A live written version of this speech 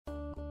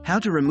How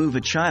to remove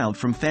a child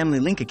from Family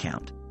Link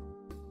account.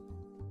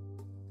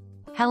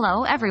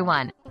 Hello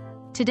everyone.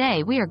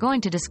 Today we are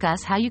going to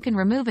discuss how you can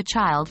remove a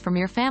child from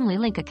your Family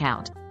Link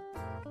account.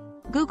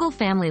 Google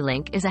Family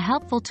Link is a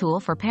helpful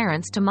tool for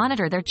parents to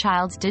monitor their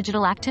child's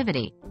digital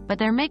activity, but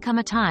there may come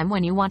a time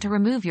when you want to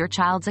remove your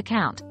child's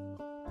account.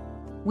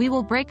 We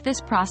will break this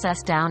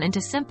process down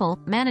into simple,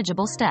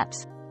 manageable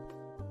steps.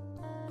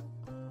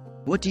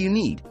 What do you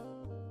need?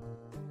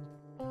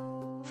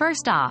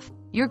 First off,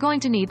 you're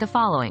going to need the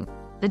following: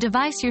 the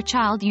device your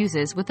child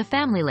uses with the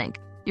Family Link,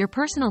 your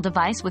personal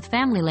device with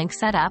Family Link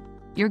set up,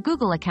 your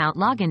Google account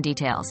login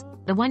details,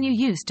 the one you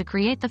used to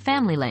create the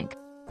Family Link.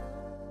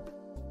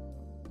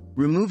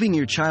 Removing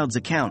your child's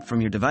account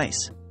from your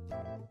device.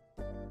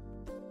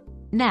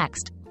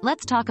 Next,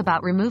 let's talk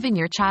about removing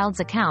your child's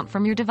account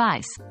from your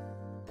device.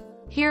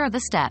 Here are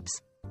the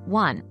steps.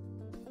 1.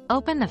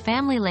 Open the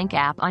Family Link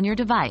app on your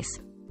device.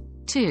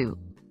 2.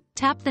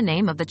 Tap the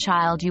name of the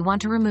child you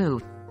want to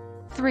remove.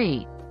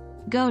 3.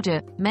 Go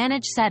to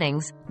Manage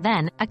Settings,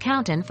 then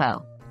Account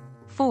Info.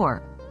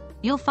 4.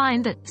 You'll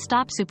find the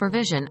Stop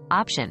Supervision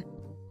option.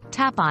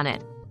 Tap on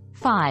it.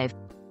 5.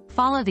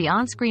 Follow the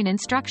on-screen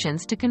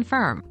instructions to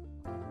confirm.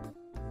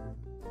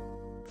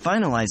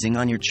 Finalizing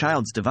on your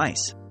child's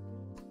device.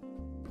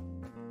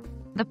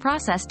 The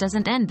process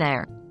doesn't end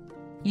there.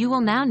 You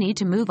will now need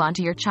to move on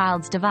to your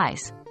child's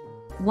device.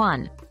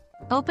 1.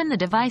 Open the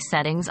device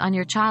settings on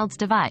your child's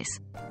device.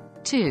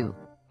 2.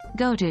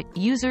 Go to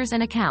Users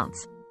and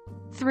Accounts.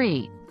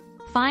 3.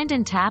 Find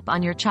and tap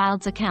on your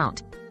child's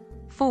account.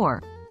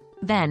 4.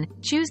 Then,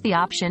 choose the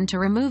option to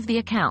remove the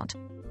account.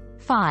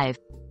 5.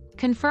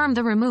 Confirm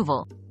the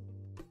removal.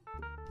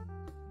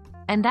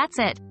 And that's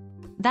it.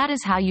 That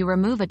is how you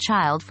remove a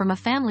child from a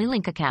Family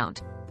Link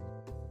account.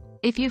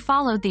 If you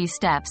followed these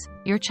steps,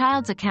 your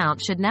child's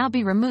account should now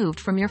be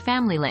removed from your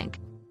Family Link.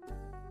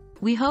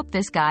 We hope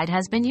this guide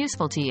has been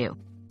useful to you.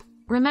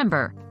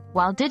 Remember,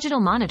 while digital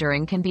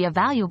monitoring can be a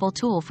valuable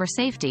tool for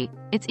safety,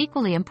 it's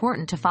equally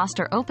important to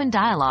foster open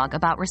dialogue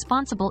about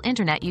responsible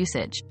internet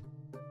usage.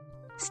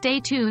 Stay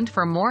tuned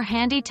for more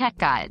handy tech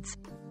guides.